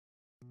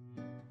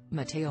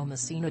Matteo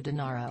Messina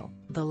Denaro,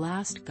 the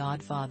last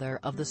godfather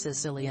of the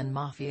Sicilian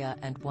mafia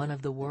and one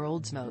of the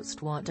world's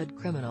most wanted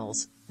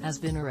criminals, has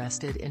been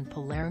arrested in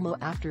Palermo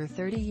after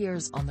 30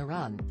 years on the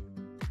run.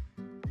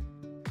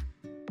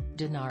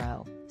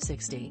 Denaro,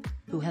 60,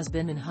 who has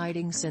been in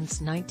hiding since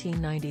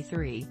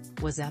 1993,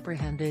 was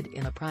apprehended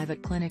in a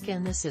private clinic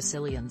in the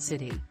Sicilian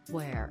city,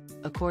 where,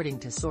 according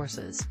to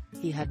sources,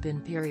 he had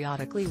been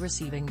periodically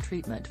receiving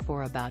treatment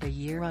for about a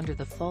year under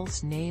the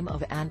false name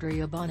of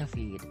Andrea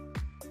Bonafede.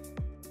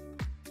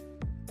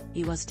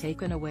 He was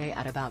taken away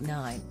at about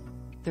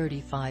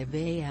 9:35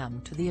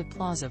 a.m. to the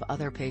applause of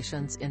other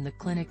patients in the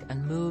clinic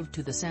and moved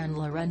to the San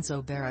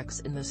Lorenzo barracks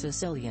in the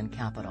Sicilian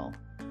capital.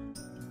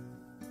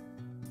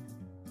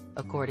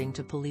 According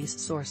to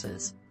police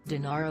sources,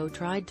 Denaro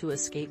tried to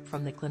escape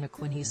from the clinic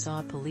when he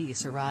saw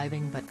police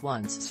arriving, but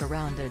once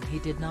surrounded he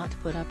did not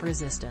put up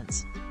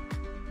resistance.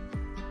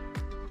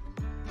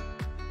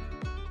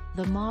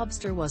 The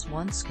mobster was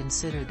once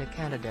considered a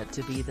candidate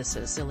to be the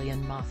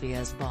Sicilian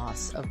mafia's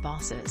boss of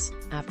bosses,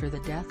 after the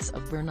deaths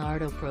of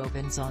Bernardo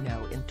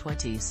Provenzano in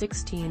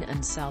 2016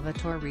 and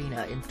Salvatore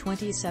Riina in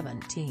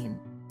 2017.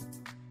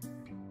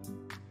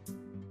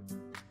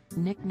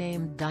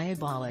 Nicknamed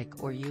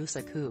Diabolik or U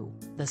Siccu,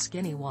 the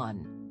skinny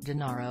one,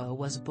 Denaro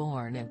was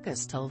born in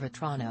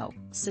Castelvetrano,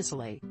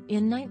 Sicily,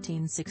 in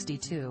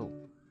 1962.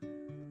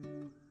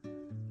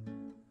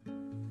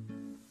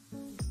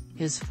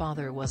 His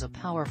father was a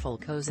powerful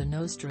Cosa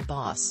Nostra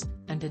boss,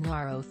 and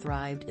Denaro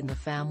thrived in the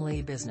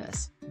family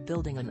business,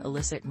 building an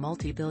illicit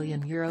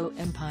multi-billion euro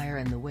empire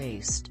in the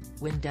waste,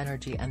 wind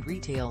energy and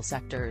retail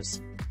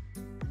sectors.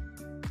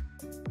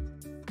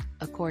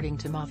 According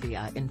to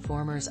mafia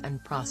informers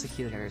and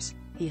prosecutors,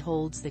 he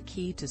holds the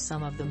key to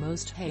some of the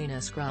most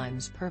heinous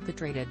crimes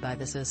perpetrated by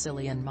the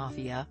Sicilian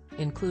mafia,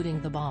 including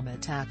the bomb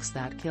attacks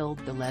that killed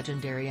the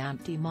legendary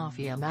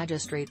anti-mafia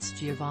magistrates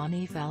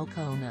Giovanni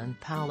Falcone and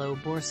Paolo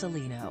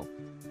Borsellino.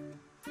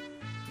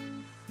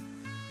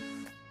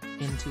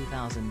 In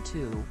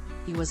 2002,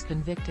 he was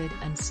convicted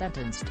and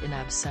sentenced in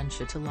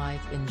absentia to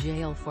life in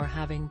jail for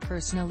having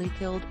personally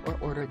killed or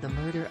ordered the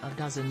murder of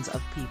dozens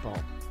of people.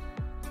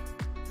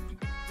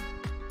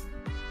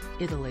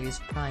 Italy's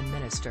Prime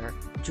Minister,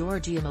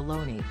 Giorgia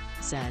Meloni,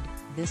 said,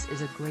 "This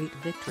is a great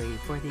victory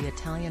for the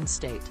Italian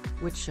state,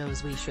 which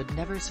shows we should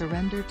never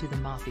surrender to the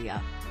mafia.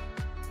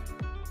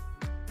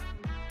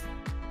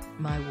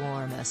 My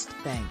warmest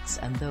thanks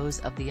and those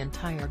of the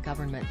entire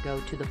government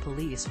go to the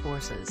police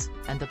forces,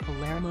 and the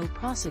Palermo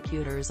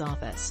prosecutor's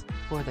office,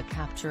 for the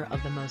capture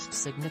of the most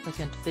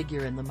significant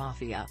figure in the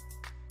mafia."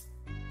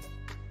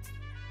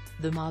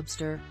 The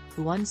mobster,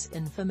 who once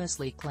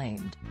infamously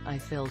claimed, "I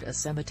filled a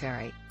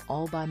cemetery,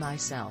 all by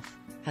myself,"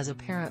 has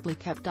apparently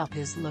kept up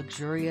his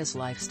luxurious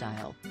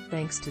lifestyle,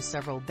 thanks to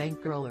several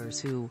bankrollers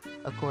who,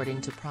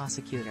 according to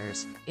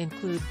prosecutors,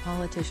 include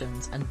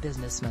politicians and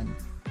businessmen.